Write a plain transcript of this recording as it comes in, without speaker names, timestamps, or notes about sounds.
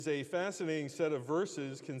It's a fascinating set of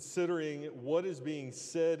verses considering what is being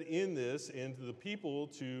said in this and to the people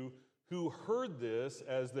who heard this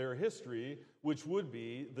as their history, which would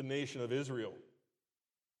be the nation of Israel.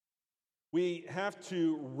 We have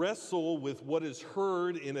to wrestle with what is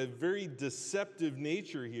heard in a very deceptive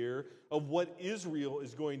nature here of what Israel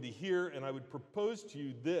is going to hear, and I would propose to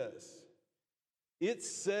you this. It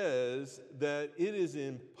says that it is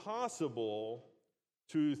impossible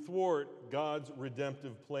to thwart God's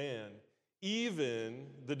redemptive plan. Even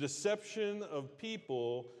the deception of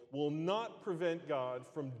people will not prevent God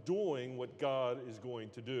from doing what God is going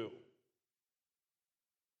to do.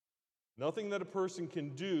 Nothing that a person can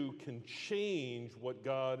do can change what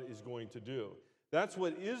God is going to do. That's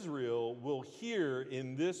what Israel will hear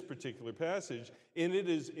in this particular passage, and it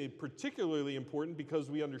is particularly important because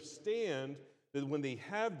we understand that when they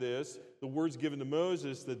have this, the words given to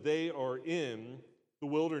Moses, that they are in the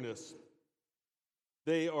wilderness.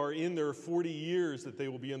 They are in their 40 years that they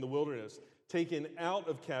will be in the wilderness, taken out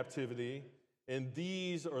of captivity, and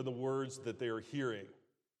these are the words that they are hearing.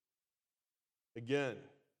 Again,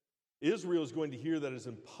 Israel is going to hear that it is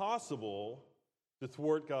impossible to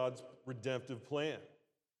thwart God's redemptive plan.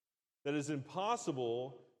 That it is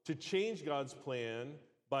impossible to change God's plan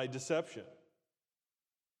by deception.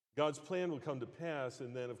 God's plan will come to pass,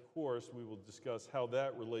 and then, of course, we will discuss how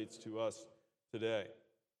that relates to us today.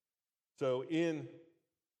 So in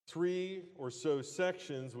 3 or so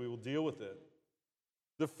sections, we will deal with it.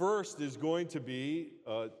 The first is going to be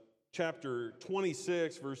chapter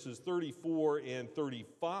 26, verses 34 and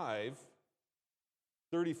 35.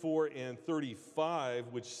 34 and 35,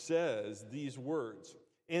 which says these words,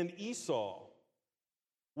 "And Esau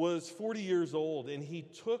was 40 years old, and he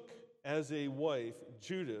took as a wife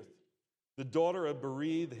Judith, the daughter of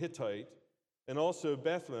Beri the Hittite, and also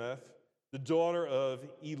Bethmath, the daughter of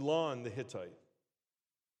Elon the Hittite.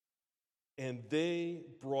 And they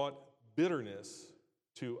brought bitterness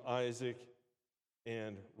to Isaac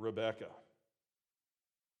and Rebekah."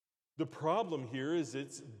 The problem here is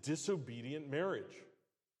it's disobedient marriage.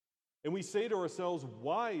 And we say to ourselves,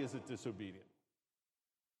 why is it disobedient?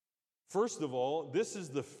 First of all, this is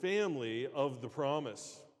the family of the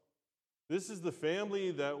promise. This is the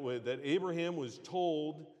family that Abraham was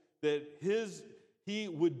told that he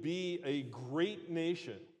would be a great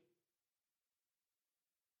nation.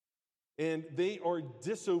 And they are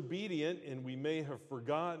disobedient, and we may have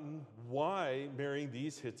forgotten why marrying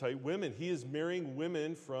these Hittite women. He is marrying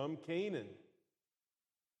women from Canaan.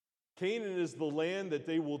 Canaan is the land that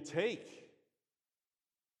they will take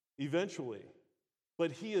eventually.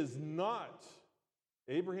 But he is not,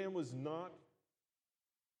 Abraham was not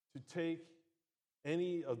to take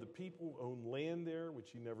any of the people who own land there,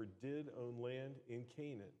 which he never did own land in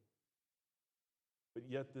Canaan. But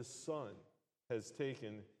yet this son has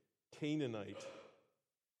taken Canaanite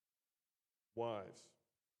wives.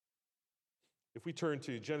 If we turn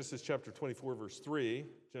to Genesis chapter 24, verse 3,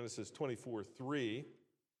 Genesis 24, 3,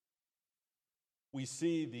 we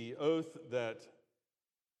see the oath that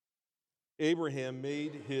Abraham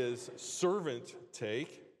made his servant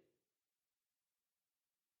take.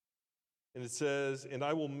 And it says, "And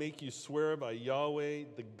I will make you swear by Yahweh,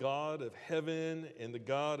 the God of heaven and the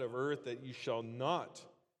God of earth, that you shall not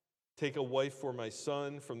take a wife for my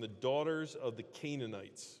son from the daughters of the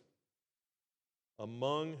Canaanites,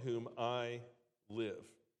 among whom I live.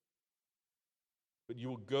 But you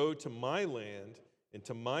will go to my land and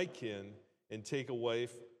to my kin and take a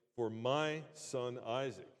wife for my son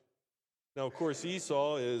Isaac." Now, of course,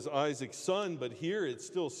 Esau is Isaac's son, but here it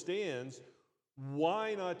still stands.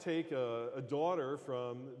 Why not take a daughter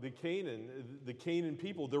from the Canaan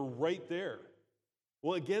people? They're right there.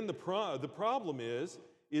 Well, again, the problem is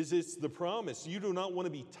it's the promise. You do not want to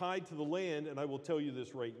be tied to the land, and I will tell you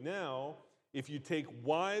this right now. If you take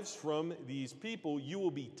wives from these people, you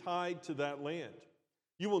will be tied to that land.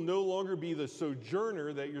 You will no longer be the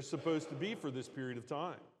sojourner that you're supposed to be for this period of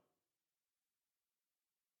time.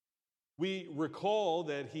 We recall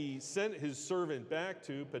that he sent his servant back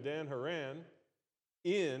to Padan Aram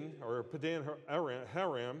in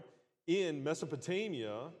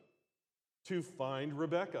Mesopotamia to find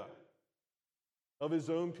Rebekah of his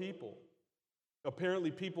own people.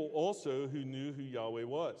 Apparently people also who knew who Yahweh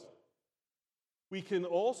was. We can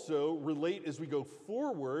also relate as we go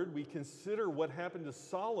forward, we consider what happened to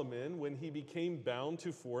Solomon when he became bound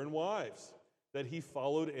to foreign wives, that he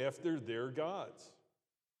followed after their gods.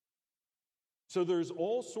 So there's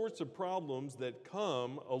all sorts of problems that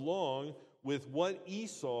come along with what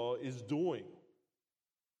Esau is doing.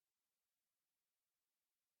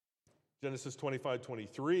 Genesis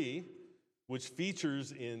 25:23, which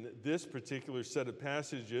features in this particular set of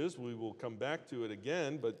passages. We will come back to it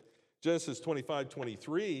again, but Genesis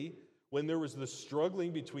 25:23, when there was the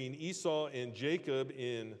struggling between Esau and Jacob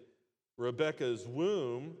in Rebekah's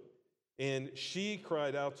womb, and she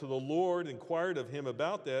cried out to the Lord, inquired of him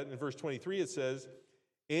about that. In verse 23 it says,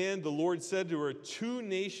 "And the Lord said to her, 2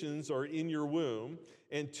 nations are in your womb,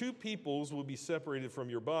 and 2 peoples will be separated from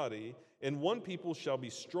your body, and one people shall be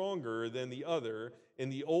stronger than the other,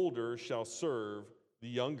 and the older shall serve the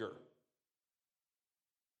younger."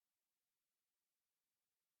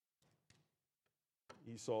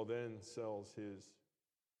 Esau then sells his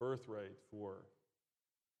birthright for,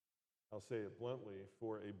 I'll say it bluntly,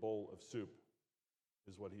 for a bowl of soup,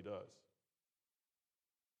 is what he does.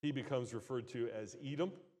 He becomes referred to as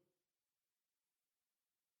Edom,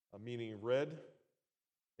 meaning red,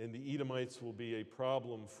 and the Edomites will be a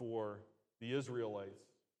problem for the Israelites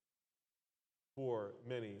for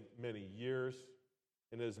many, many years.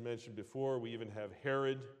 And as mentioned before, we even have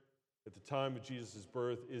Herod, at the time of Jesus'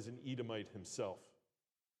 birth, is an Edomite himself.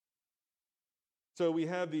 So we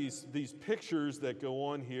have these pictures that go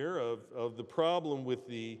on here of the problem with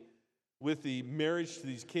the marriage to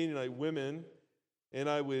these Canaanite women. And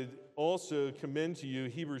I would also commend to you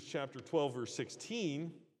Hebrews chapter 12, verse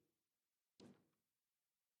 16.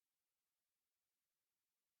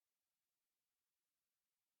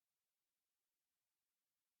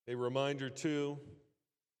 A reminder too,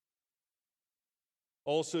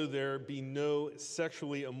 also there be no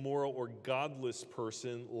sexually immoral or godless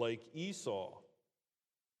person like Esau,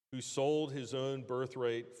 who sold his own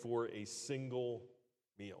birthright for a single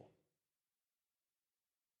meal.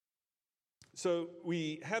 So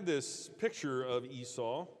we have this picture of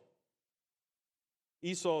Esau.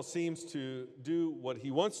 Esau seems to do what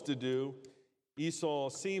he wants to do. Esau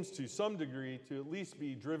seems to some degree to at least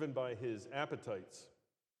be driven by his appetites.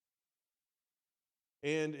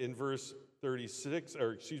 And in verse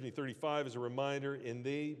 35 is a reminder, and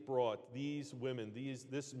they brought these women,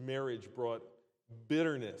 this marriage brought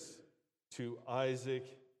bitterness to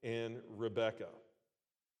Isaac and Rebekah.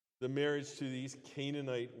 The marriage to these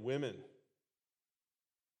Canaanite women.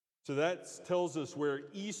 So that tells us where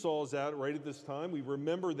Esau's at right at this time. We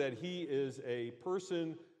remember that he is a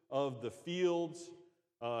person of the fields.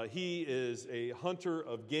 He is a hunter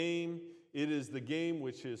of game. It is the game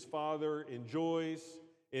which his father enjoys,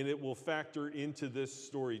 and it will factor into this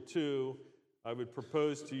story too. I would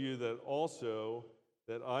propose to you that also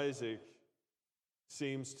that Isaac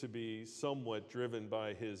seems to be somewhat driven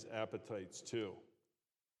by his appetites too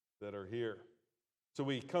that are here. So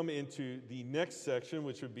we come into the next section,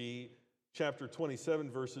 which would be chapter 27,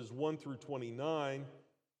 verses 1 through 29.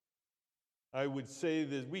 I would say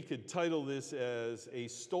that we could title this as a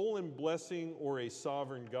stolen blessing or a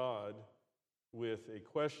sovereign God, with a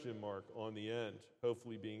question mark on the end,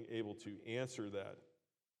 hopefully being able to answer that.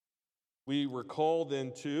 We recall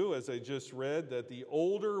then too, as I just read, that the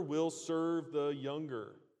older will serve the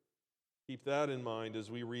younger. Keep that in mind as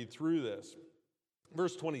we read through this.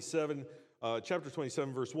 Verse 27, chapter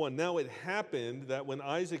 27, verse 1. "Now it happened that when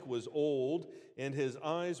Isaac was old and his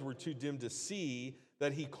eyes were too dim to see,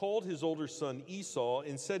 that he called his older son Esau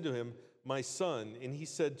and said to him, 'My son.' And he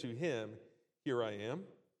said to him, 'Here I am.'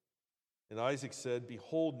 And Isaac said,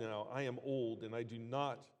 'Behold now, I am old, and I do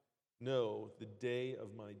not know the day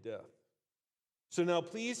of my death. So now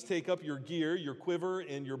please take up your gear, your quiver,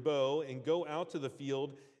 and your bow, and go out to the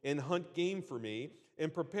field and hunt game for me,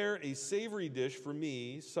 and prepare a savory dish for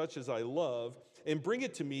me, such as I love, and bring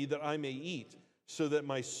it to me that I may eat, so that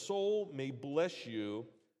my soul may bless you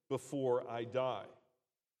before I die.'"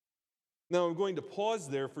 Now I'm going to pause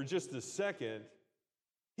there for just a second.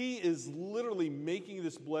 He is literally making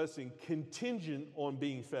this blessing contingent on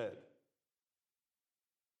being fed.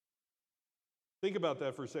 Think about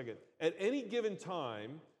that for a second. At any given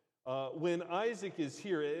time, when Isaac is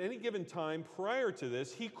here, at any given time prior to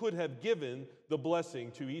this, he could have given the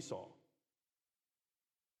blessing to Esau.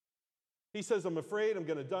 He says, "I'm afraid I'm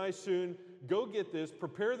going to die soon. Go get this,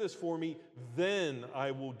 prepare this for me, then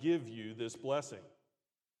I will give you this blessing."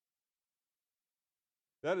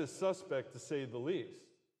 That is suspect, to say the least.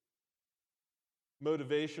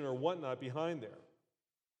 Motivation or whatnot behind there.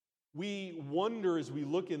 We wonder as we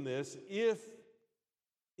look in this if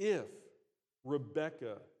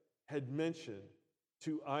Rebekah had mentioned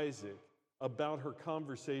to Isaac about her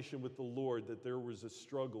conversation with the Lord that there was a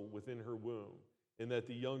struggle within her womb and that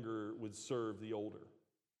the younger would serve the older.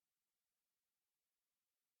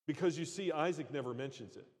 Because you see, Isaac never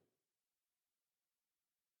mentions it.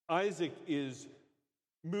 Isaac is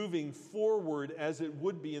moving forward as it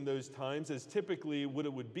would be in those times, as typically what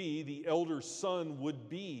it would be, the elder son would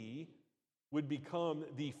be would become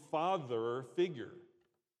the father figure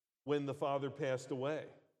when the father passed away.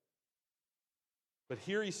 But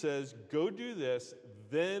here he says, go do this,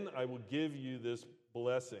 then I will give you this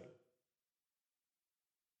blessing.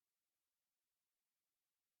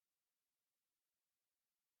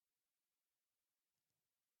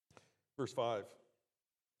 Verse 5.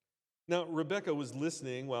 Now Rebekah was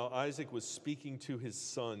listening while Isaac was speaking to his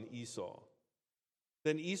son Esau.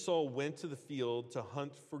 Then Esau went to the field to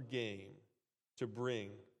hunt for game to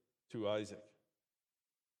bring to Isaac.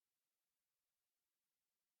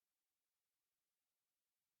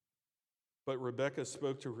 But Rebekah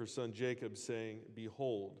spoke to her son Jacob, saying,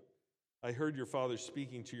 Behold, I heard your father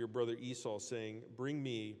speaking to your brother Esau, saying, Bring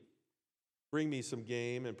me some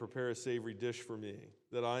game and prepare a savory dish for me,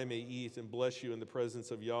 that I may eat and bless you in the presence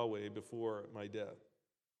of Yahweh before my death.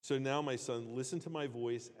 So now, my son, listen to my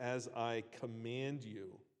voice as I command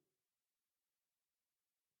you.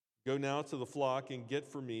 Go now to the flock and get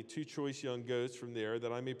for me 2 choice young goats from there,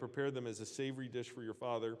 that I may prepare them as a savory dish for your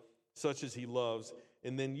father, such as he loves.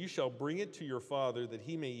 And then you shall bring it to your father, that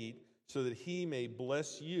he may eat, so that he may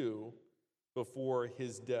bless you before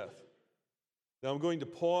his death. Now I'm going to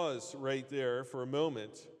pause right there for a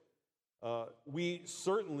moment. We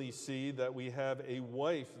certainly see that we have a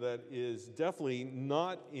wife that is definitely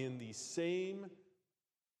not in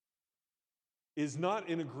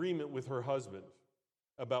agreement with her husband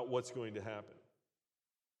about what's going to happen.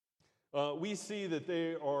 We see that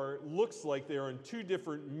looks like they are on 2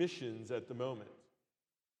 different missions at the moment.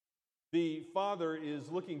 The father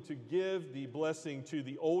is looking to give the blessing to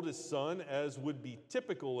the oldest son, as would be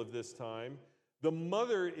typical of this time. The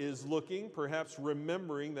mother is looking, perhaps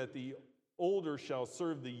remembering that the older shall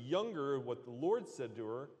serve the younger, what the Lord said to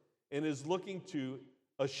her, and is looking to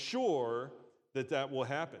assure that that will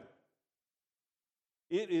happen.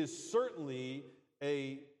 It is certainly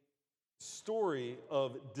a story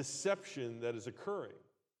of deception that is occurring.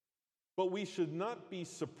 But we should not be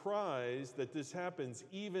surprised that this happens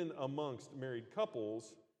even amongst married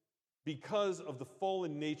couples because of the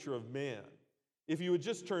fallen nature of man. If you would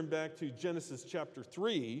just turn back to Genesis chapter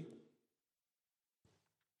 3,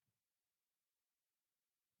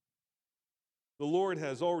 the Lord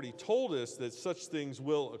has already told us that such things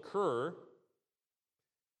will occur.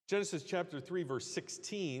 Genesis chapter 3, verse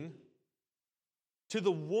 16. To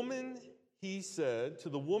the woman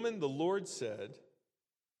the Lord said,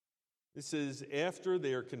 this is after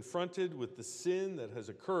they are confronted with the sin that has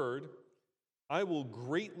occurred, I will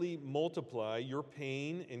greatly multiply your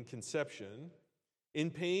pain in conception. In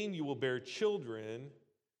pain you will bear children.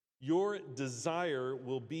 Your desire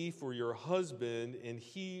will be for your husband, and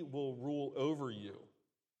he will rule over you.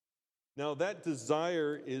 Now that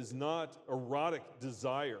desire is not erotic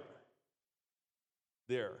desire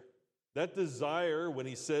there. That desire, when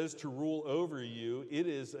he says to rule over you, it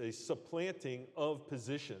is a supplanting of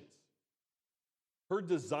positions. Her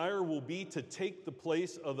desire will be to take the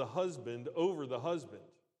place of the husband over the husband,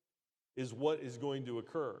 is what is going to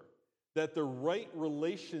occur. That the right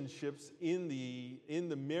relationships in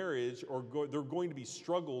the marriage there are going to be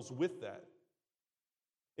struggles with that.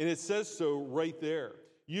 And it says so right there.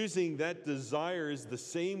 Using that desire is the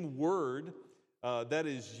same word that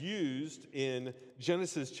is used in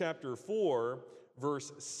Genesis chapter 4,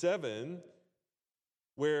 verse 7,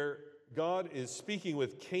 where God is speaking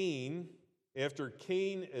with Cain after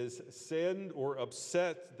Cain is saddened or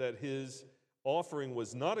upset that his offering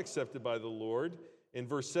was not accepted by the Lord. In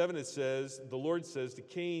verse 7 it says, the Lord says to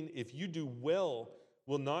Cain, if you do well,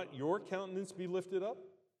 will not your countenance be lifted up?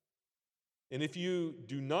 And if you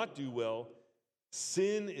do not do well,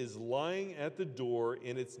 sin is lying at the door,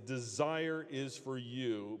 and its desire is for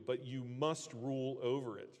you, but you must rule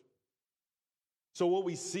over it. So what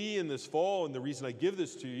we see in this fall, and the reason I give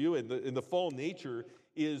this to you, in the fall nature,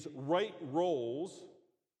 is right roles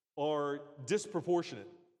are disproportionate.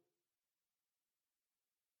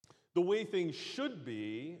 The way things should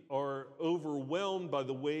be are overwhelmed by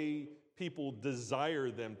the way people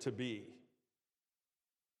desire them to be.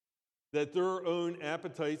 That their own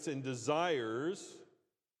appetites and desires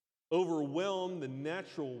overwhelm the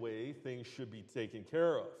natural way things should be taken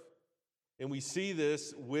care of. And we see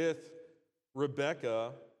this with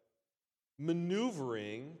Rebekah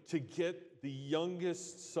maneuvering to get the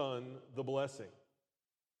youngest son the blessing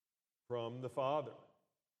from the father.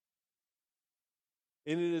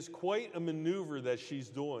 And it is quite a maneuver that she's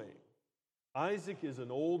doing. Isaac is an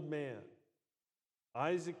old man.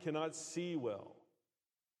 Isaac cannot see well.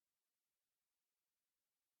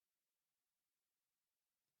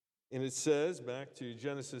 And it says, back to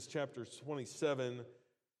Genesis chapter 27,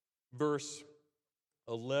 verse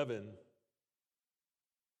 11,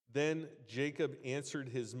 Then Jacob answered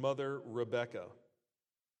his mother Rebekah,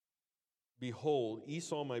 "Behold,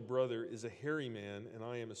 Esau my brother is a hairy man, and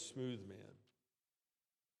I am a smooth man.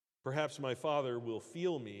 Perhaps my father will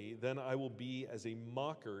feel me, then I will be as a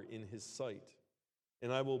mocker in his sight,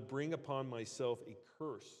 and I will bring upon myself a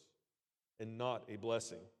curse and not a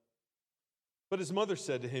blessing." But his mother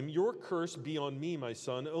said to him, "Your curse be on me, my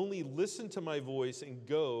son. Only listen to my voice and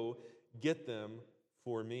go get them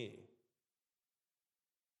for me."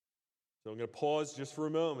 So I'm going to pause just for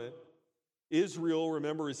a moment. Israel,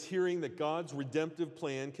 remember, is hearing that God's redemptive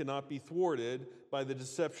plan cannot be thwarted by the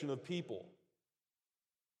deception of people.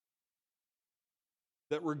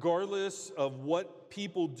 That regardless of what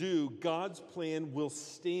people do, God's plan will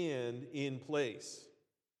stand in place.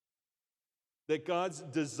 That God's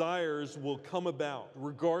desires will come about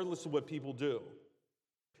regardless of what people do.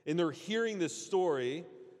 And they're hearing this story.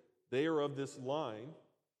 They are of this line,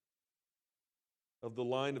 of the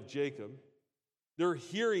line of Jacob. They're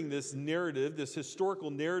hearing this narrative, this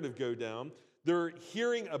historical narrative go down. They're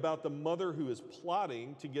hearing about the mother who is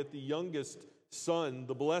plotting to get the youngest son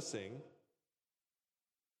the blessing.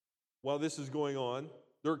 While this is going on,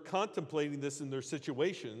 they're contemplating this in their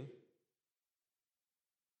situation.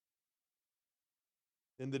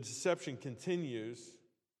 And the deception continues.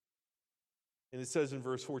 And it says in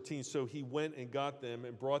verse 14, "So he went and got them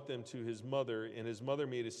and brought them to his mother, and his mother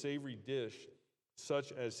made a savory dish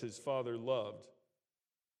such as his father loved.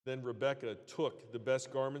 Then Rebekah took the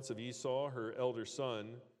best garments of Esau, her elder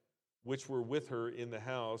son, which were with her in the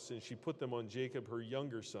house, and she put them on Jacob, her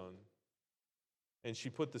younger son. And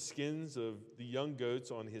she put the skins of the young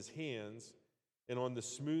goats on his hands and on the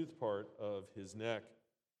smooth part of his neck.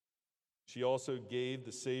 She also gave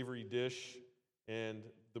the savory dish and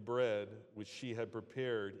the bread which she had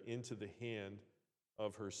prepared into the hand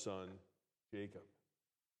of her son Jacob."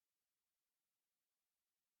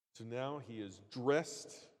 So now he is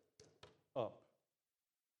dressed up.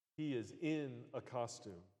 He is in a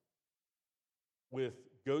costume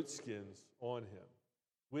with goat skins on him,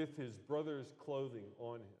 with his brother's clothing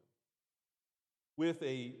on him, with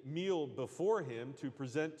a meal before him to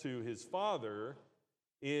present to his father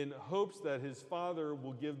in hopes that his father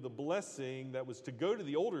will give the blessing that was to go to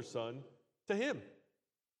the older son to him.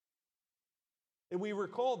 And we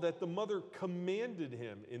recall that the mother commanded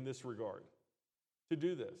him in this regard to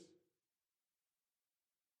do this.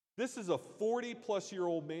 This is a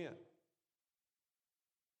 40-plus-year-old man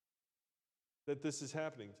that this is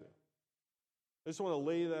happening to. I just want to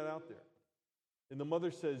lay that out there. And the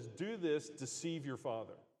mother says, "Do this, deceive your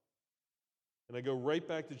father." And I go right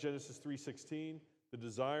back to Genesis 3:16. The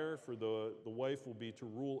desire for the wife will be to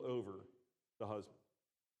rule over the husband.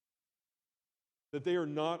 That they are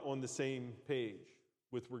not on the same page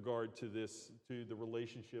with regard to this, to the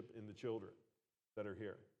relationship in the children that are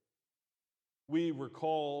here. We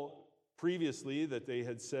recall previously that they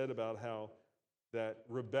had said about how that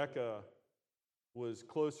Rebekah was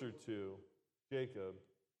closer to Jacob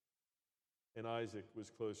and Isaac was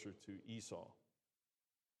closer to Esau.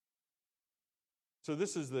 So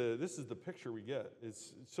this is the picture we get.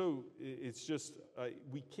 It's just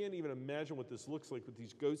we can't even imagine what this looks like with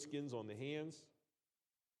these goat skins on the hands,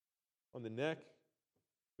 on the neck.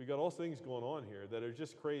 We got all things going on here that are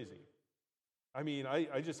just crazy. I mean,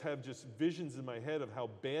 I just have just visions in my head of how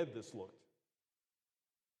bad this looked,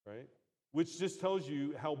 right? Which just tells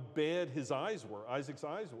you how bad his eyes were. Isaac's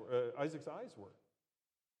eyes were.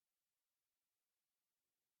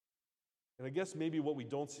 And I guess maybe what we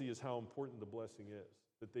don't see is how important the blessing is,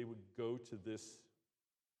 that they would go to this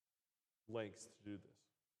lengths to do this.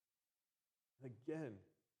 And again,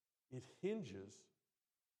 it hinges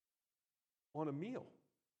on a meal.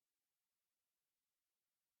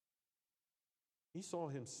 Esau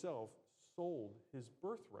himself sold his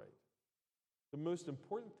birthright, the most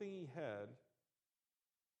important thing he had,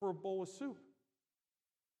 for a bowl of soup,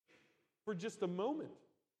 for just a moment,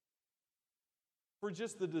 for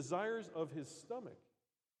just the desires of his stomach.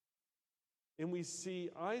 And we see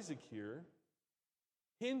Isaac here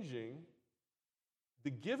hinging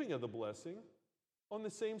the giving of the blessing on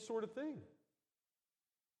the same sort of thing.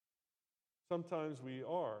 Sometimes we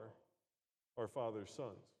are our father's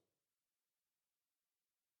sons.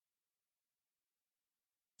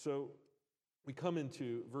 So we come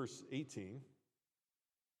into verse 18.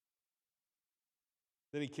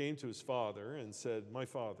 Then he came to his father and said, "My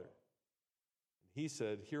father." He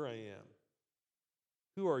said, "Here I am.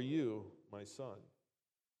 Who are you, my son?"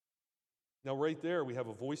 Now, right there, we have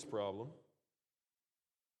a voice problem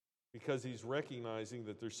because he's recognizing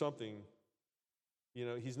that there's something,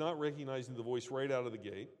 he's not recognizing the voice right out of the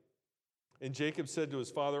gate. And Jacob said to his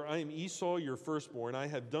father, I am Esau, your firstborn. I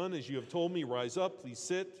have done as you have told me. Rise up, please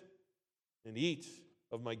sit and eat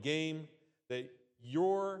of my game, that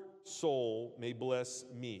your soul may bless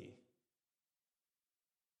me.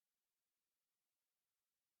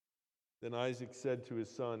 Then Isaac said to his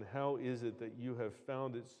son, how is it that you have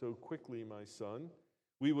found it so quickly, my son?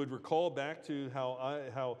 We would recall back to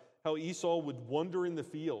how Esau would wander in the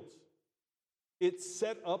fields. It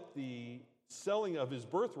set up the selling of his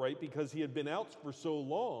birthright because he had been out for so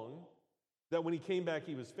long that when he came back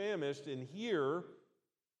he was famished. And here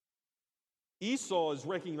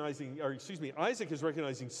Isaac is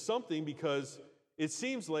recognizing something, because it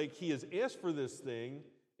seems like he has asked for this thing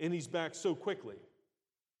and he's back so quickly.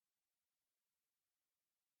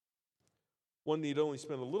 One need only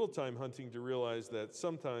spend a little time hunting to realize that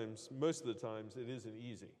sometimes, most of the times, it isn't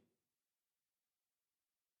easy.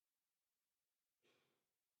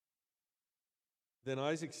 Then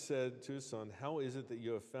Isaac said to his son, how is it that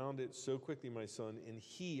you have found it so quickly, my son? And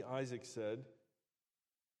he, Isaac, said,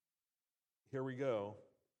 here we go.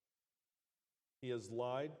 He has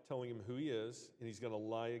lied, telling him who he is, and he's going to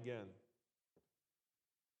lie again.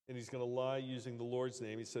 And he's going to lie using the Lord's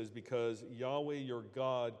name. He says, because Yahweh your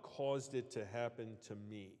God caused it to happen to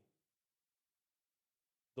me.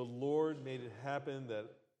 The Lord made it happen that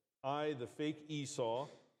I, the fake Esau,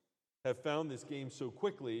 have found this game so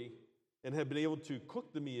quickly and have been able to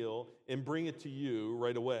cook the meal and bring it to you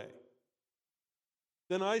right away.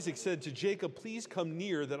 Then Isaac said to Jacob, please come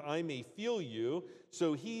near that I may feel you.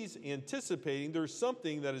 So he's anticipating there's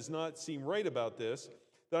something that does not seem right about this,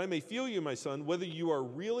 that I may feel you, my son, whether you are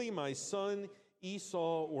really my son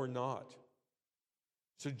Esau or not.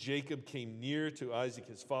 So Jacob came near to Isaac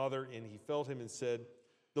his father, and he felt him and said,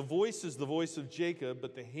 the voice is the voice of Jacob,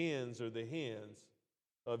 but the hands are the hands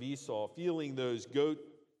of Esau, feeling those goat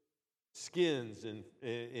skins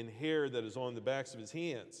and hair that is on the backs of his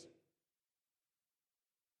hands.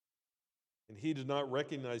 And he did not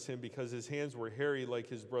recognize him because his hands were hairy like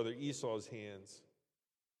his brother Esau's hands.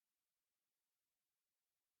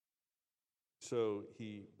 So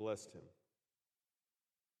he blessed him.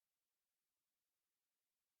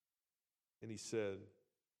 And he said,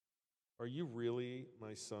 are you really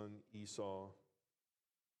my son Esau?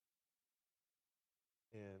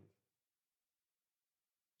 And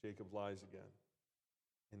Jacob lies again,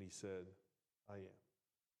 and he said, I am.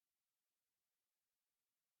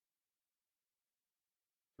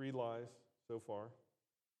 3 lies so far,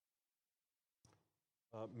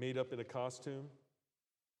 made up in a costume,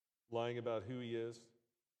 lying about who he is,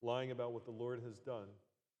 lying about what the Lord has done,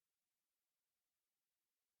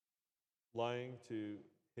 lying to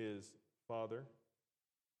his father.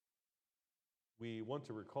 We want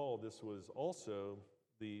to recall this was also,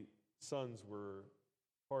 the sons were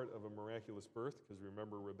part of a miraculous birth, because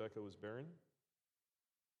remember, Rebekah was barren.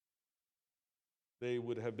 They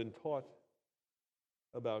would have been taught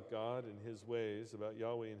about God and his ways, about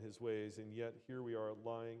Yahweh and his ways, and yet here we are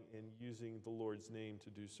lying and using the Lord's name to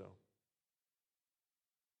do so.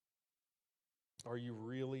 Are you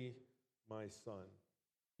really my son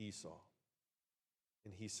Esau?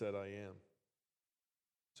 And he said, I am.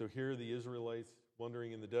 So here are the Israelites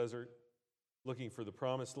wandering in the desert, looking for the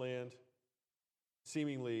promised land,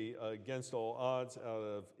 seemingly against all odds,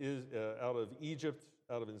 out of Egypt,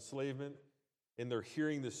 out of enslavement, and they're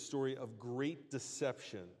hearing this story of great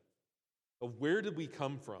deception, of where did we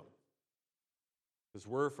come from? Because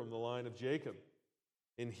we're from the line of Jacob,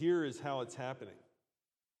 and here is how it's happening.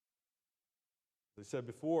 As I said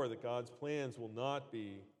before, that God's plans will not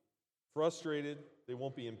be frustrated, they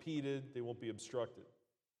won't be impeded, they won't be obstructed.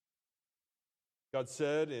 God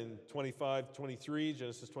said in Genesis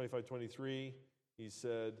 25:23, he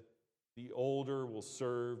said, the older will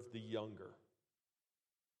serve the younger.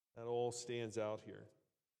 That all stands out here.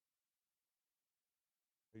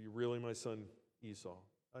 Are you really my son Esau?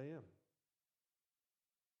 I am.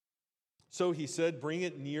 So he said, bring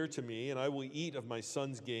it near to me, and I will eat of my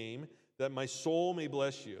son's game, that my soul may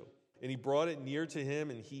bless you. And he brought it near to him,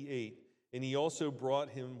 and he ate. And he also brought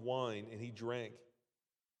him wine, and he drank.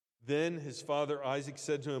 Then his father Isaac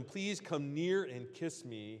said to him, please come near and kiss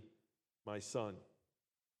me, my son.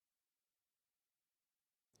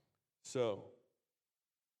 So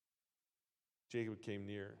Jacob came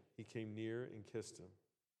near. He came near and kissed him.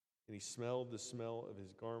 And he smelled the smell of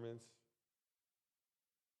his garments.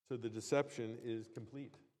 So the deception is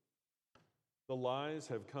complete. The lies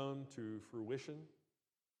have come to fruition.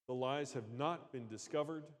 The lies have not been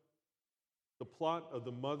discovered. The plot of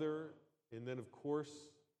the mother, and then, of course,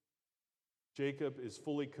 Jacob is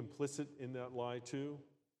fully complicit in that lie too,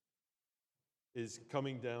 is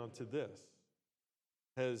coming down to this.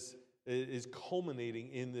 is culminating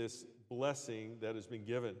in this blessing that has been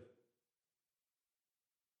given.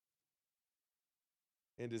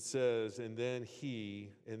 And it says, and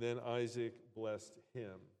then Isaac blessed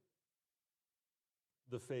him,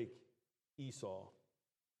 the fake Esau,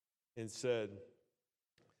 and said,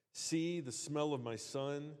 "See, the smell of my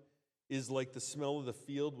son is like the smell of the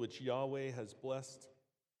field which Yahweh has blessed.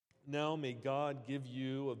 Now may God give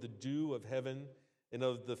you of the dew of heaven and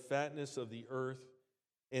of the fatness of the earth,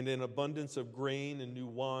 and an abundance of grain and new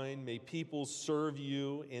wine. May peoples serve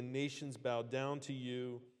you and nations bow down to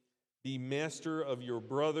you. Be master of your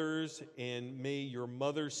brothers, and may your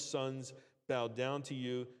mother's sons bow down to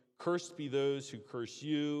you. Cursed be those who curse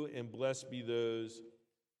you, and blessed be those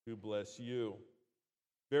who bless you."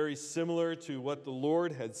 Very similar to what the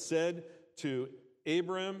Lord had said to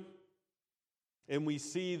Abram. And we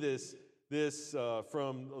see this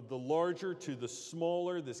from the larger to the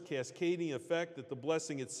smaller, this cascading effect that the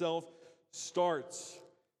blessing itself starts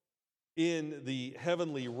in the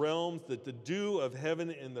heavenly realms, that the dew of heaven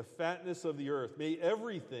and the fatness of the earth. May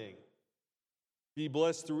everything be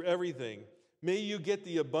blessed through everything. May you get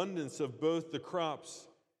the abundance of both the crops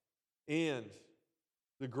and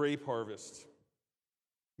the grape harvest.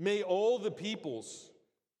 May all the peoples,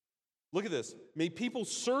 look at this, may people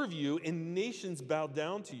serve you and nations bow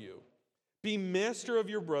down to you. Be master of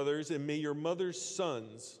your brothers, and may your mother's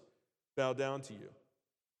sons bow down to you.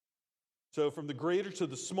 So from the greater to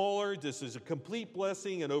the smaller, this is a complete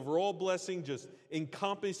blessing, an overall blessing, just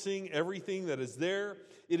encompassing everything that is there.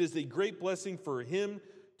 It is a great blessing for him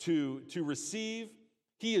to receive.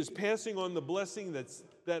 He is passing on the blessing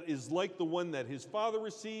that is like the one that his father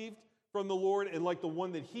received from the Lord, and like the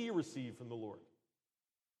one that he received from the Lord,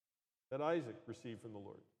 that Isaac received from the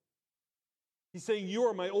Lord. He's saying, "You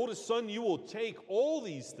are my oldest son. You will take all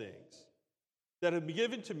these things that have been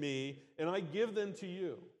given to me, and I give them to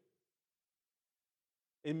you.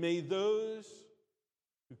 And may those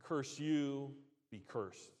who curse you be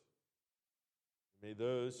cursed. May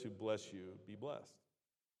those who bless you be blessed."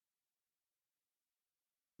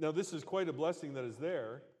 Now, this is quite a blessing that is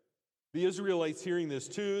there. The Israelites hearing this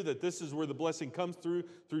too, that this is where the blessing comes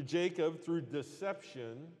through Jacob, through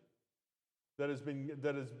deception that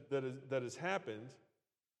has happened,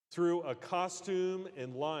 through a costume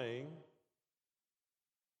and lying,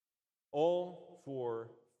 all for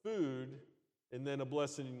food and then a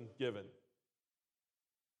blessing given.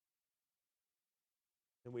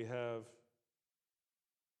 And we have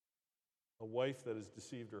a wife that has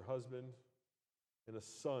deceived her husband and a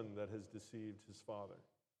son that has deceived his father.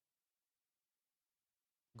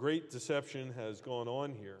 Great deception has gone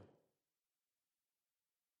on here.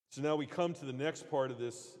 So now we come to the next part of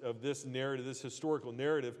this narrative, this historical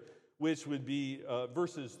narrative, which would be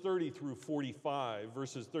verses 30 through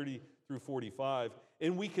 45,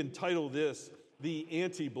 and we can title this the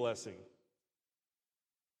anti-blessing.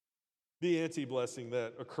 The anti-blessing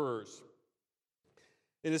that occurs.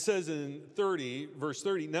 And it says in verse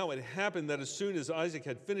 30, "Now it happened that as soon as Isaac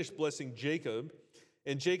had finished blessing Jacob,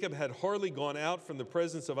 and Jacob had hardly gone out from the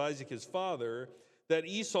presence of Isaac his father, that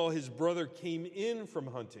Esau his brother came in from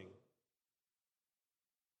hunting.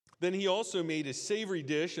 Then he also made a savory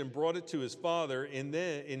dish and brought it to his father,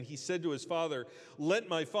 and he said to his father, 'Let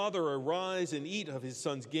my father arise and eat of his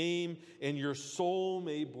son's game, and your soul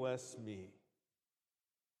may bless me.'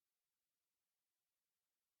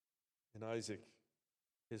 And Isaac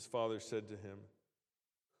his father said to him,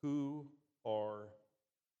 'Who are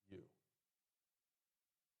you?'"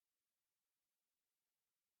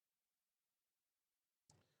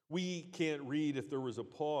 We can't read if there was a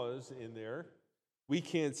pause in there. We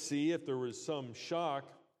can't see if there was some shock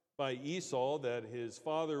by Esau that his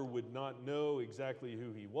father would not know exactly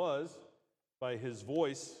who he was by his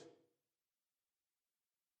voice.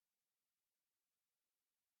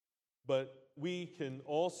 But we can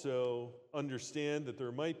also understand that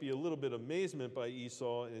there might be a little bit of amazement by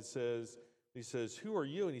Esau, and he says, "Who are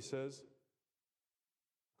you?" And he says,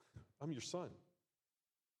 "I'm your son,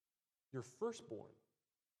 your firstborn,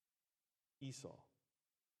 Esau."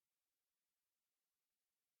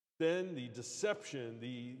 Then the deception,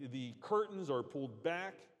 the curtains are pulled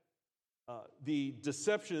back. The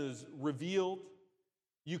deception is revealed.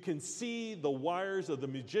 You can see the wires of the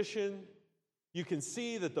magician. You can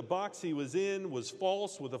see that the box he was in was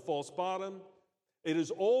false with a false bottom. It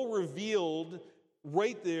is all revealed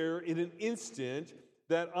right there in an instant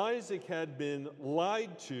that Isaac had been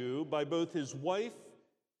lied to by both his wife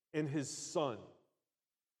and his son.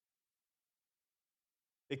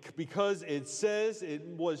 Because it says it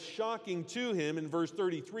was shocking to him in verse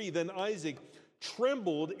 33, "Then Isaac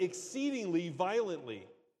trembled exceedingly violently."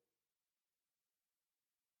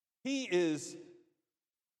 He is,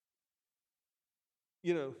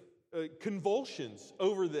 convulsions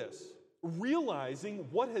over this, realizing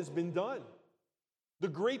what has been done, the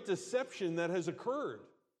great deception that has occurred,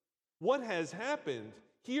 what has happened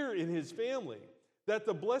here in his family, that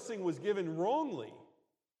the blessing was given wrongly,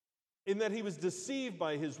 in that he was deceived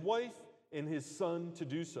by his wife and his son to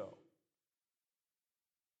do so.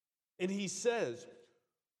 And he says,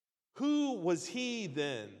 "Who was he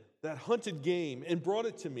then that hunted game and brought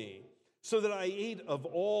it to me, so that I ate of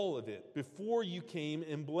all of it before you came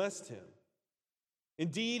and blessed him?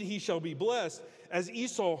 Indeed, he shall be blessed." As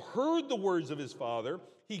Esau heard the words of his father,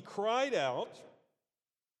 he cried out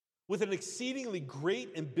with an exceedingly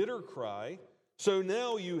great and bitter cry. So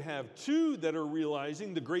now you have two that are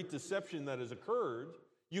realizing the great deception that has occurred.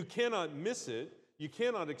 You cannot miss it. You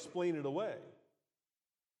cannot explain it away.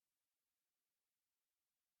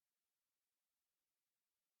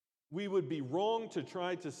 We would be wrong to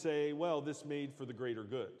try to say, well, this made for the greater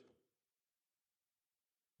good.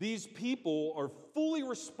 These people are fully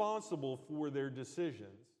responsible for their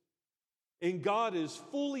decisions, and God is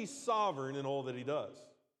fully sovereign in all that he does.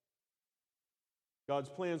 God's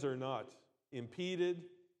plans are not impeded,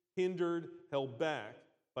 hindered, held back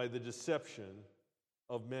by the deception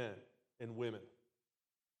of men and women.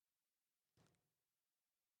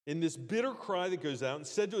 In this bitter cry that goes out, and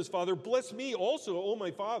said to his father, "Bless me also, O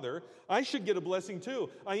my father. I should get a blessing too.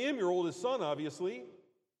 I am your oldest son, obviously.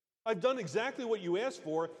 I've done exactly what you asked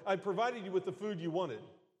for. I've provided you with the food you wanted."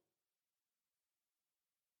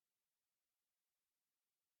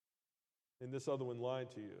 And this other one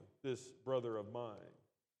lied to you, this brother of mine,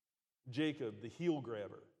 Jacob, the heel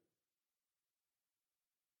grabber.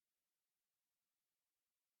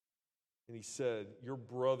 And he said, your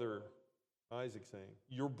brother, Isaac saying,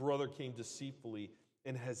 your brother came deceitfully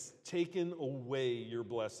and has taken away your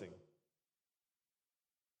blessing.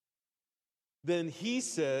 Then he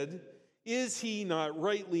said, is he not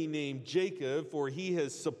rightly named Jacob, for he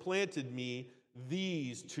has supplanted me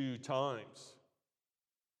these 2 times?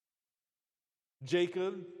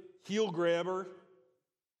 Jacob, heel grabber,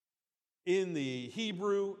 in the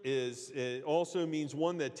Hebrew it also means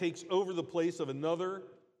one that takes over the place of another,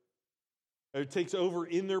 or takes over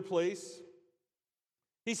in their place.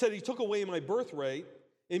 He said, he took away my birthright,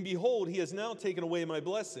 and behold, he has now taken away my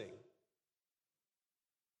blessing.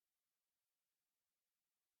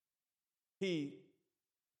 He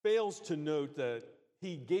fails to note that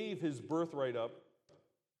he gave his birthright up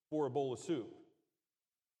for a bowl of soup.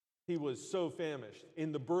 He was so famished,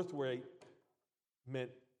 and the birthright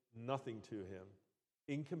meant nothing to him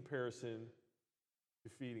in comparison to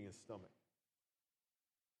feeding his stomach.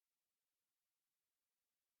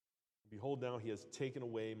 Behold, now he has taken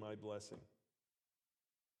away my blessing.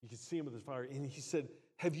 You can see him with his fire. And he said,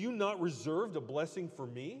 have you not reserved a blessing for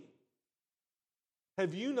me?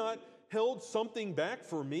 Have you not held something back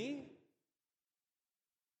for me?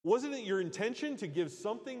 Wasn't it your intention to give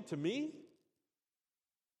something to me?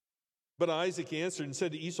 But Isaac answered and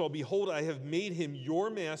said to Esau, behold, I have made him your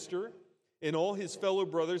master, and all his fellow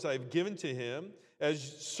brothers I have given to him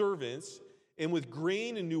as servants, and with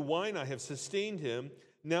grain and new wine I have sustained him.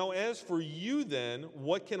 Now as for you then,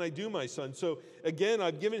 what can I do, my son? So again,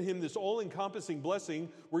 I've given him this all-encompassing blessing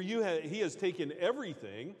where he has taken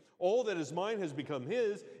everything. All that is mine has become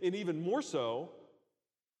his, and even more so.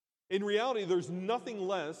 In reality, there's nothing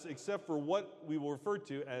less except for what we will refer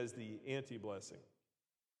to as the anti-blessing.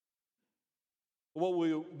 What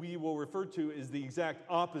we will refer to is the exact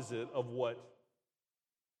opposite of what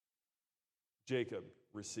Jacob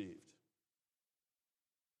received.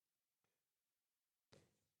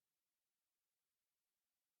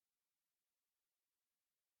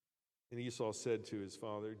 And Esau said to his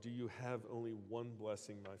father, do you have only one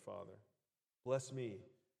blessing, my father? Bless me,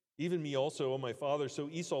 even me also, O my father. So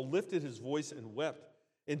Esau lifted his voice and wept.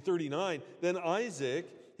 In 39, then Isaac,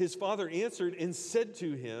 his father, answered and said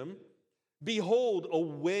to him, behold,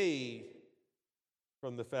 away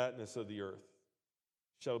from the fatness of the earth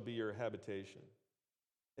shall be your habitation,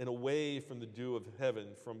 and away from the dew of heaven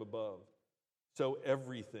from above. So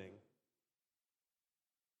everything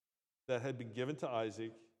that had been given to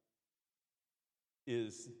Isaac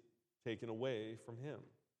is taken away from him.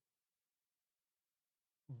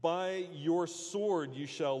 By your sword you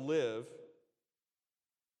shall live,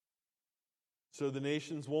 so the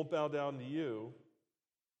nations won't bow down to you,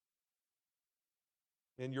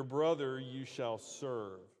 and your brother you shall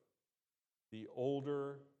serve. The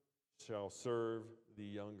older shall serve the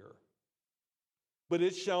younger. But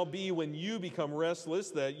it shall be when you become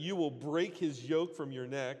restless that you will break his yoke from your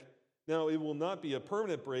neck. Now, it will not be a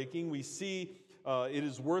permanent breaking. We see it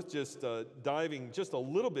is worth just diving just a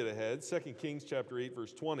little bit ahead. 2 Kings chapter 8,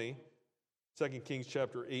 verse 20. 2 Kings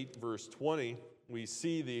chapter 8, verse 20. We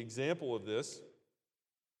see the example of this,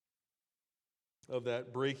 of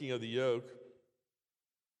that breaking of the yoke.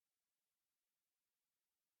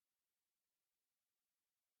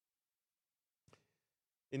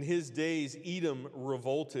 In his days, Edom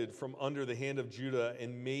revolted from under the hand of Judah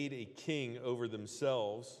and made a king over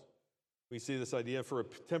themselves. We see this idea for a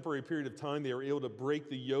temporary period of time, they were able to break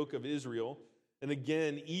the yoke of Israel. And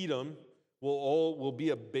again, Edom will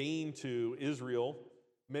be a bane to Israel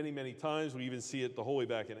many, many times. We even see it the whole way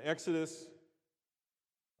back in Exodus,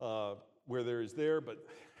 where there is there. But,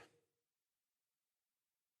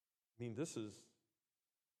 I mean, this is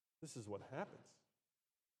what happens.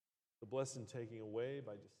 The blessing taken away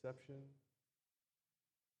by deception.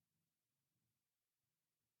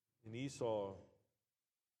 And Esau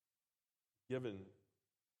given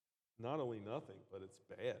not only nothing, but it's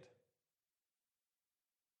bad.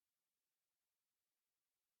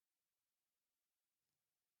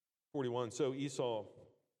 (41) So Esau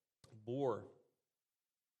bore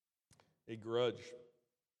a grudge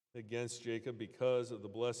against Jacob because of the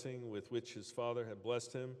blessing with which his father had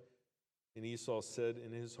blessed him. And Esau said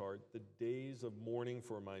in his heart, "The days of mourning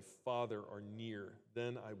for my father are near.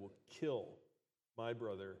 Then I will kill my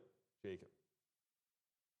brother Jacob."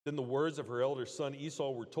 Then the words of her elder son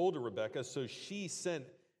Esau were told to Rebekah. So she sent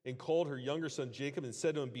and called her younger son Jacob and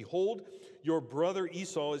said to him, "Behold, your brother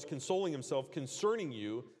Esau is consoling himself concerning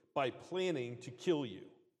you by planning to kill you."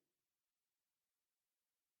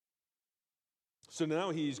 So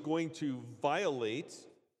now he's going to violate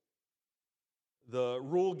the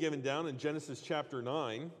rule given down in Genesis chapter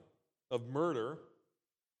 9 of murder.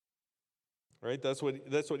 Right? That's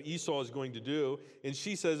what Esau is going to do. And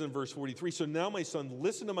she says in verse 43, "So now, my son,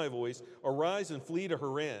 listen to my voice. Arise and flee to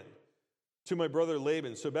Haran, to my brother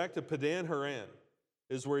Laban." So back to Padan Haran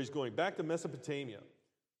is where he's going. Back to Mesopotamia,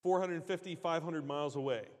 450, 500 miles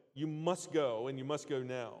away. You must go, and you must go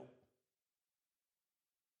now.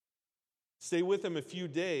 Stay with him a few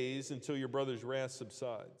days until your brother's wrath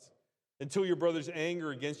subsides, until your brother's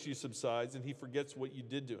anger against you subsides and he forgets what you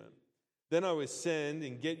did to him. Then I will send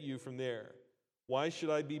and get you from there. Why should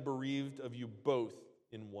I be bereaved of you both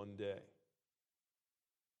in one day?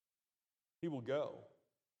 He will go,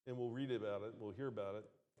 and we'll read about it, we'll hear about it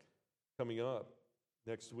coming up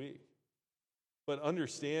next week. But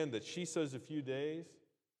understand that she says a few days,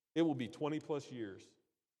 it will be 20 plus years.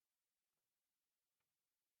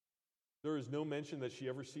 There is no mention that she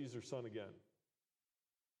ever sees her son again.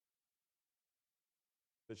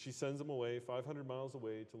 That she sends him away, 500 miles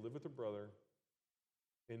away, to live with her brother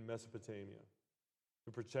in Mesopotamia,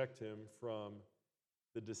 to protect him from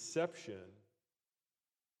the deception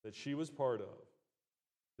that she was part of,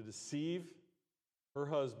 to deceive her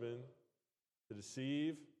husband, to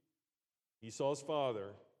deceive Esau's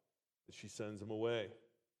father, that she sends him away.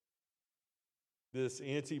 This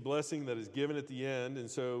anti-blessing that is given at the end, and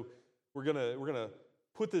so we're gonna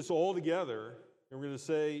put this all together, and we're gonna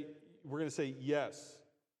say yes,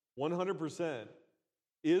 100%.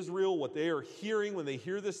 Israel, what they are hearing when they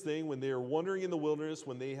hear this thing, when they are wandering in the wilderness,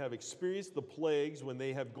 when they have experienced the plagues, when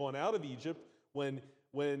they have gone out of Egypt, when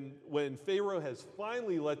Pharaoh has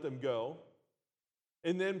finally let them go,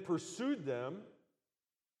 and then pursued them,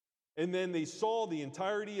 and then they saw the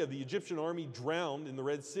entirety of the Egyptian army drowned in the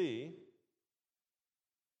Red Sea.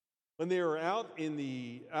 When they are out in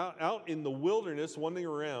the wilderness, wandering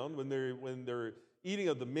around, when they're eating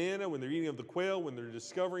of the manna, when they're eating of the quail, when they're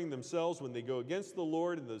discovering themselves, when they go against the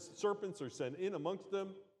Lord, and the serpents are sent in amongst them,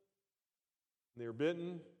 and they are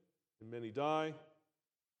bitten, and many die.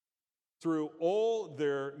 Through all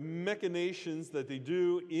their machinations that they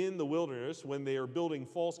do in the wilderness, when they are building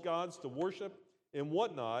false gods to worship and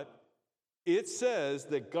whatnot, it says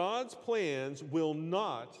that God's plans will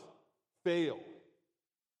not fail.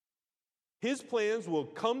 His plans will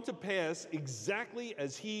come to pass exactly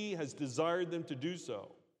as He has desired them to do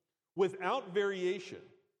so, without variation.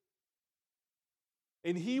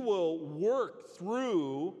 And He will work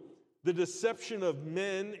through the deception of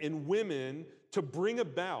men and women to bring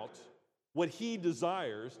about what He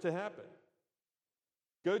desires to happen.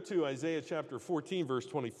 Go to Isaiah chapter 14, verse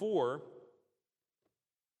 24.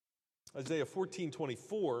 Isaiah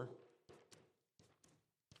 14:24.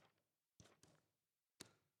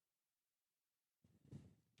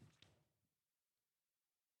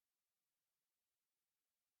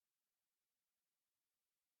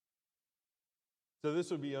 So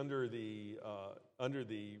this would be under the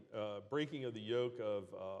breaking of the yoke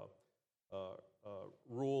of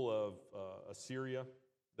rule of Assyria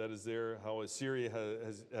that is there. How Assyria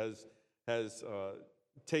has has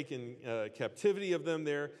taken captivity of them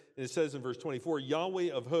there. And it says in verse 24,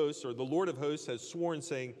 Yahweh of hosts, or the Lord of hosts, has sworn,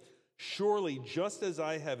 saying, surely just as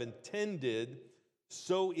I have intended,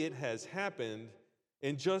 so it has happened,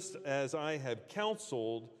 and just as I have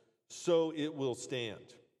counseled, so it will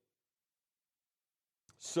stand.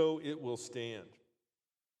 So it will stand.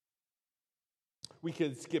 We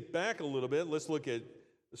can skip back a little bit. Let's look at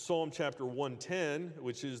Psalm chapter 110,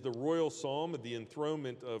 which is the royal psalm of the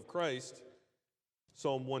enthronement of Christ.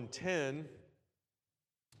 Psalm 110,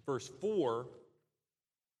 verse 4.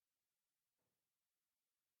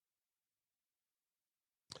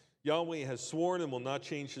 Yahweh has sworn and will not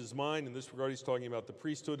change his mind. In this regard, he's talking about the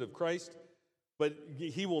priesthood of Christ. But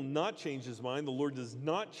he will not change his mind. The Lord does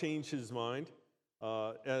not change his mind,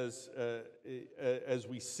 as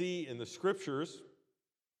we see in the Scriptures.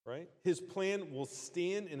 Right? His plan will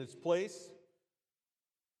stand in its place.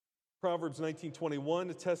 Proverbs 19:21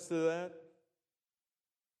 attests to that.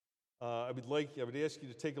 I would ask you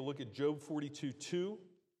to take a look at Job 42:2.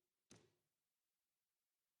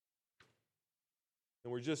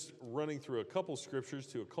 And we're just running through a couple scriptures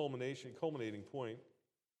to a culminating point.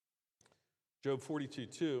 Job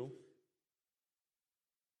 42:2.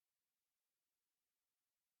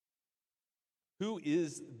 Who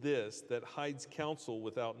is this that hides counsel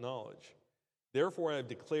without knowledge? Therefore I have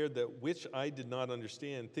declared that which I did not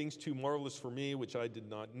understand, things too marvelous for me, which I did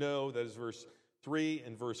not know. That is verse 3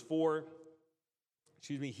 and verse 4.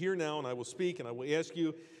 Hear now, and I will speak, and I will ask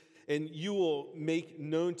you, and you will make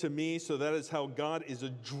known to me. So that is how God is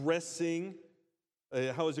addressing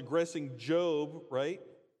Job, right?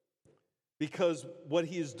 Because what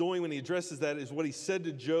he is doing when he addresses that is what he said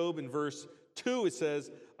to Job in verse 2. It says,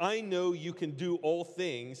 I know you can do all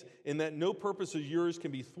things, and that no purpose of yours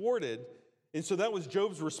can be thwarted. And so that was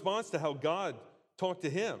Job's response to how God talked to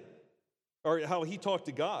him, or how he talked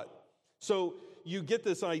to God. So you get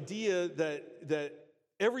this idea that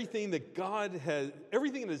everything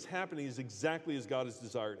that is happening is exactly as God has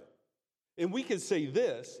desired it. And we can say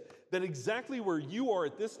this, that exactly where you are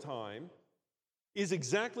at this time is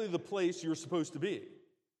exactly the place you're supposed to be.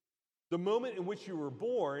 The moment in which you were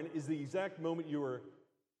born is the exact moment you were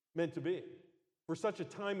meant to be. For such a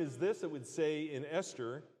time as this, it would say in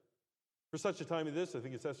Esther, for such a time as this, I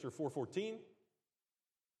think it's Esther 4:14,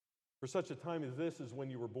 for such a time as this is when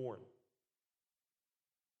you were born,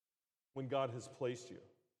 when God has placed you.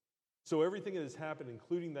 So everything that has happened,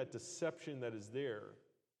 including that deception that is there,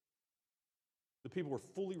 the people are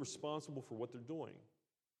fully responsible for what they're doing,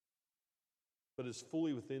 but is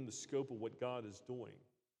fully within the scope of what God is doing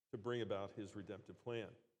to bring about his redemptive plan.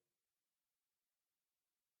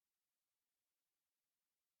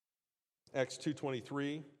 Acts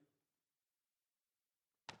 2:23,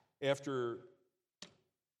 after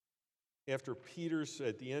at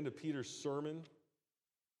the end of Peter's sermon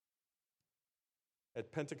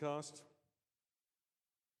at Pentecost,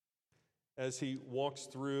 as he walks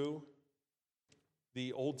through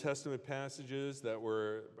the Old Testament passages that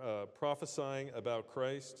were prophesying about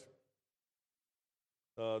Christ,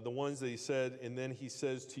 the ones that he said, and then he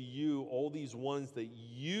says to you, all these ones that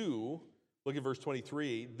you, look at verse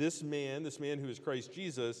 23, this man who is Christ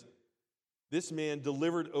Jesus, this man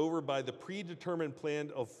delivered over by the predetermined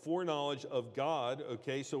plan of foreknowledge of God,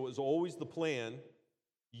 okay, so it was always the plan,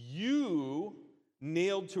 you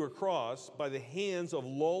nailed to a cross by the hands of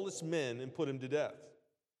lawless men and put him to death.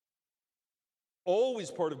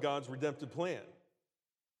 Always part of God's redemptive plan.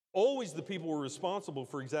 Always the people were responsible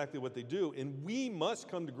for exactly what they do, and we must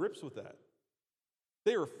come to grips with that.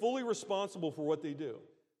 They are fully responsible for what they do.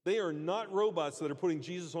 They are not robots that are putting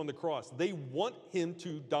Jesus on the cross. They want him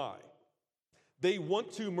to die. They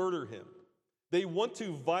want to murder him. They want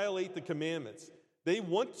to violate the commandments. They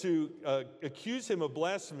want to accuse him of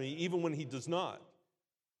blasphemy even when he does not.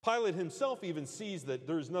 Pilate himself even sees that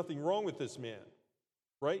there's nothing wrong with this man,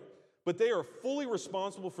 right? But they are fully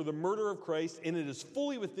responsible for the murder of Christ, and it is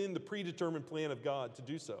fully within the predetermined plan of God to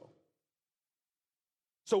do so.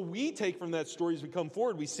 So we take from that story as we come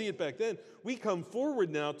forward. We see it back then. We come forward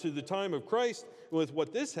now to the time of Christ with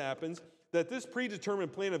what this happens, that this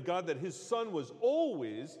predetermined plan of God, that his son was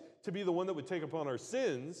always to be the one that would take upon our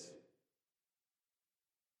sins.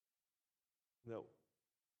 No.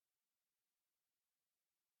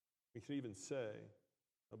 We could even say,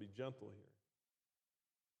 I'll be gentle here,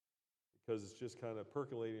 because it's just kind of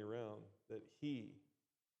percolating around, that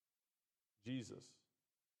Jesus,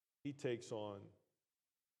 he takes on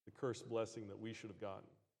the cursed blessing that we should have gotten,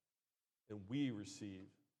 and we receive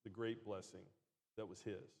the great blessing that was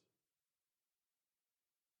his.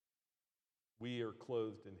 We are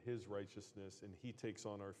clothed in his righteousness, and he takes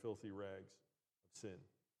on our filthy rags of sin.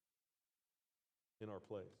 in our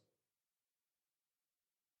place.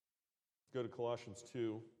 Let's go to Colossians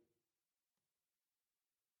 2,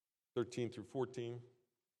 13 through 14.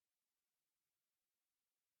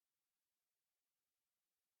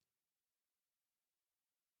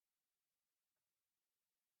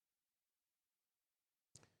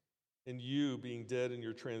 And you, being dead in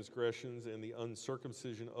your transgressions and the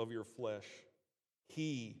uncircumcision of your flesh,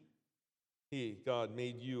 He, God,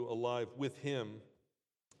 made you alive with Him,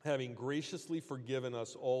 having graciously forgiven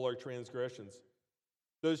us all our transgressions.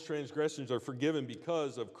 Those transgressions are forgiven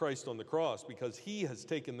because of Christ on the cross, because He has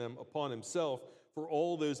taken them upon Himself for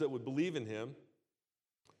all those that would believe in Him.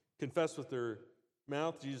 Confess with their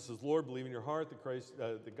mouth Jesus is Lord, believe in your heart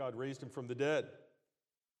that God raised Him from the dead.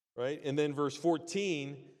 Right? And then verse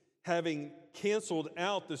 14, having canceled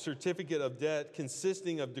out the certificate of debt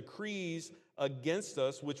consisting of decrees against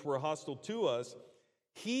us, which were hostile to us,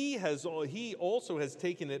 he also has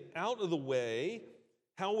taken it out of the way.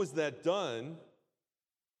 How was that done?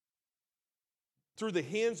 Through the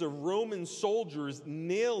hands of Roman soldiers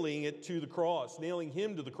nailing him to the cross.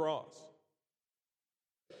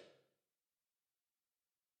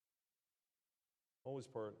 Always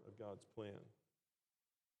part of God's plan.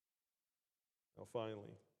 Now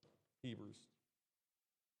finally, Hebrews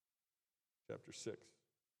chapter 6.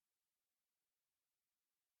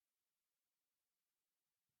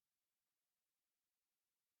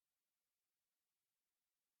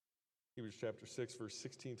 Hebrews chapter 6, verse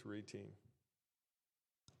 16 through 18.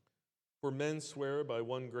 For men swear by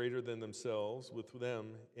one greater than themselves, with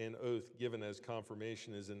them an oath given as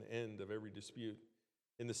confirmation is an end of every dispute.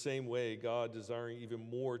 In the same way, God, desiring even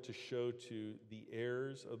more to show to the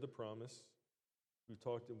heirs of the promise, we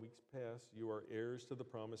talked in weeks past, you are heirs to the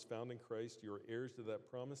promise found in Christ. You are heirs to that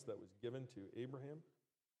promise that was given to Abraham.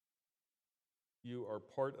 You are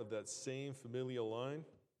part of that same familial line.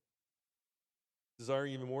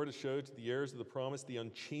 Desiring even more to show to the heirs of the promise the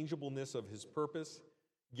unchangeableness of His purpose,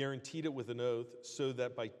 guaranteed it with an oath, so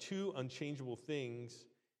that by two unchangeable things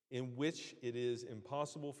in which it is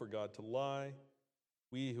impossible for God to lie,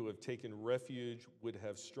 we who have taken refuge would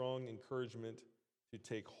have strong encouragement to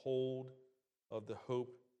take hold of the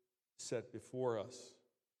hope set before us.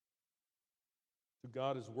 So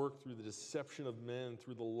God has worked through the deception of men,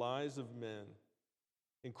 through the lies of men.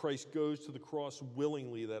 And Christ goes to the cross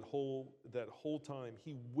willingly that whole time.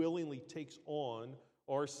 He willingly takes on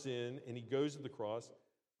our sin, and He goes to the cross.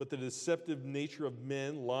 But the deceptive nature of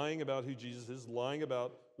men lying about who Jesus is, lying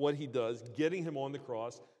about what He does, getting Him on the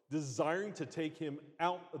cross, desiring to take Him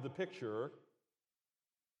out of the picture,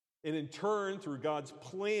 and in turn, through God's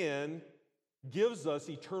plan, gives us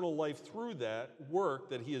eternal life through that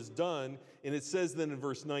work that He has done. And it says then in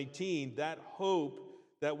verse 19, that hope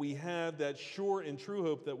that we have, that sure and true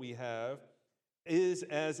hope that we have, is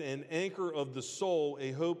as an anchor of the soul,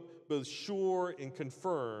 a hope both sure and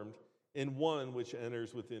confirmed, and one which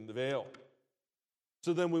enters within the veil.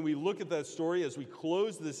 So then when we look at that story, as we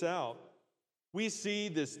close this out, we see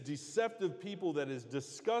this deceptive people that is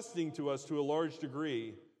disgusting to us to a large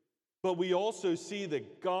degree, but we also see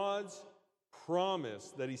that God's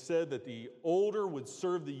promise that He said that the older would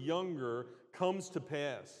serve the younger comes to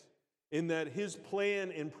pass, in that His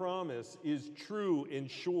plan and promise is true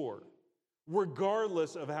and sure.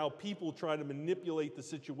 Regardless of how people try to manipulate the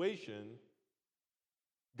situation,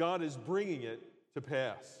 God is bringing it to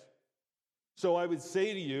pass. So I would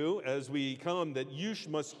say to you as we come that you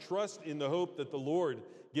must trust in the hope that the Lord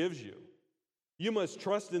gives you. You must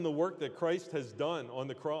trust in the work that Christ has done on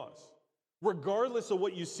the cross. Regardless of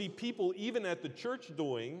what you see people, even at the church,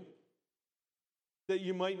 doing that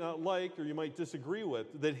you might not like or you might disagree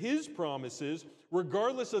with, that His promises,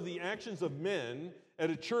 regardless of the actions of men at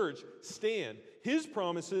a church, stand. His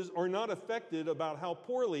promises are not affected about how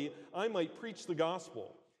poorly I might preach the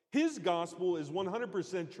gospel. His gospel is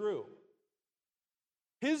 100% true.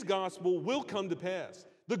 His gospel will come to pass.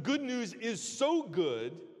 The good news is so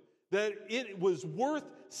good that it was worth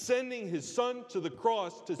sending His Son to the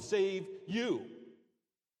cross to save you.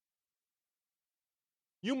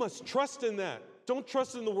 You must trust in that. Don't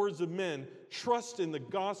trust in the words of men. Trust in the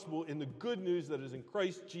gospel, in the good news that is in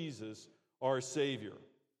Christ Jesus, our Savior.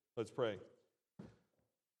 Let's pray.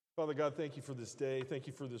 Father God, thank You for this day. Thank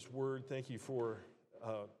You for this word. Thank You for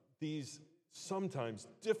these sometimes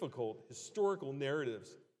difficult historical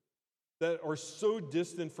narratives that are so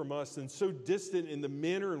distant from us and so distant in the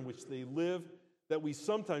manner in which they live that we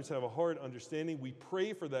sometimes have a hard understanding. We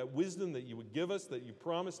pray for that wisdom that You would give us, that You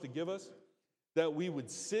promised to give us, that we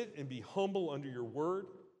would sit and be humble under Your word.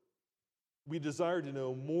 We desire to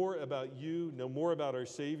know more about You, know more about our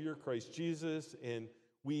Savior, Christ Jesus, and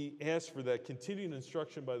we ask for that continued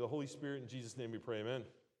instruction by the Holy Spirit. In Jesus' name we pray, amen.